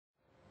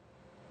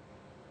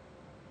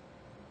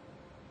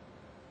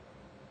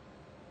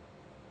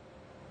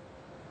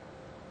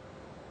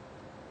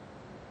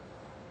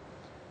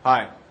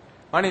Hi,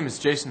 my name is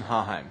Jason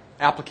Haheim,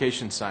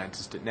 Application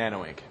Scientist at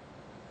NanoInc.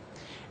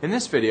 In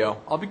this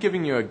video, I'll be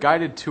giving you a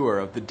guided tour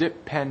of the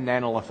dip pen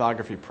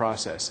nanolithography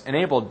process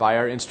enabled by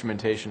our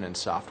instrumentation and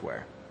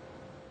software.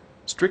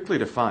 Strictly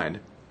defined,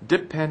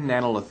 dip pen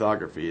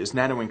nanolithography is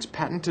NanoInc's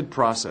patented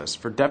process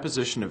for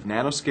deposition of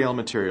nanoscale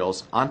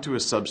materials onto a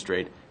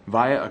substrate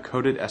via a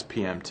coated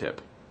SPM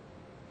tip.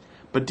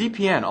 But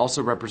DPN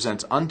also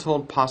represents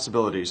untold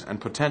possibilities and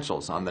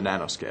potentials on the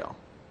nanoscale.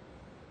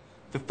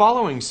 The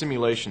following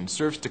simulation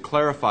serves to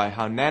clarify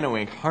how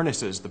NanoInc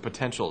harnesses the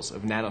potentials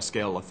of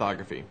nanoscale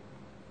lithography.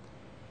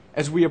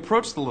 As we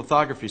approach the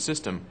lithography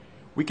system,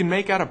 we can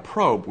make out a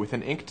probe with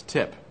an inked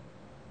tip.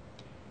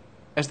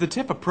 As the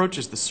tip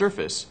approaches the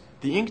surface,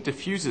 the ink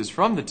diffuses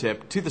from the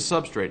tip to the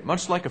substrate,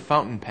 much like a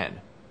fountain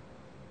pen.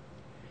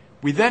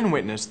 We then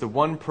witness the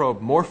one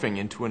probe morphing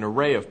into an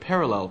array of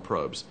parallel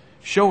probes,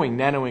 showing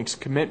NanoInc's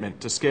commitment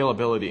to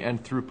scalability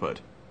and throughput.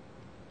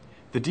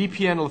 The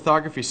DPN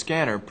lithography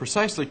scanner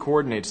precisely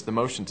coordinates the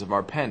motions of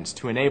our pens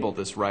to enable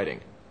this writing.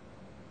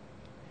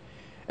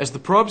 As the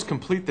probes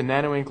complete the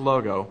NanoInc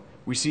logo,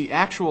 we see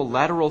actual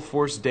lateral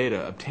force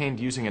data obtained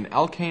using an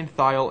alkane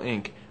thiol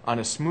ink on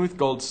a smooth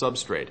gold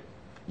substrate,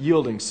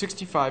 yielding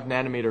 65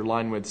 nanometer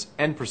line widths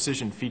and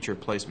precision feature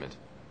placement.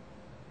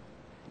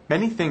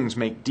 Many things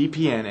make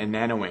DPN and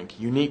NanoInc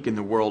unique in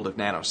the world of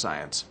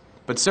nanoscience,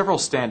 but several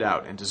stand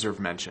out and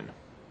deserve mention.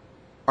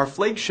 Our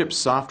flagship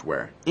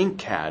software,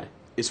 InkCAD,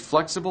 is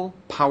flexible,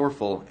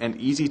 powerful, and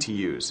easy to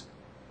use.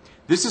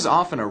 This is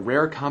often a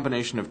rare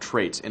combination of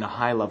traits in a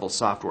high-level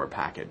software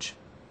package.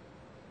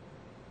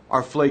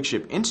 Our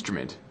flagship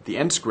instrument, the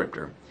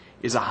EnScriptor,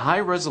 is a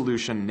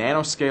high-resolution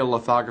nanoscale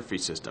lithography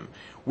system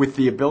with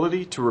the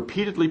ability to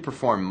repeatedly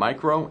perform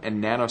micro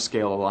and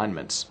nanoscale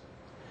alignments.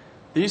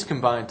 These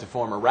combine to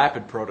form a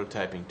rapid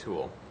prototyping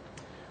tool,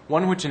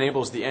 one which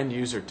enables the end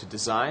user to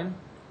design,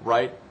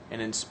 write,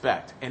 and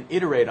inspect and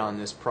iterate on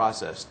this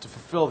process to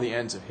fulfill the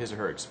ends of his or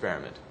her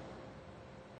experiment.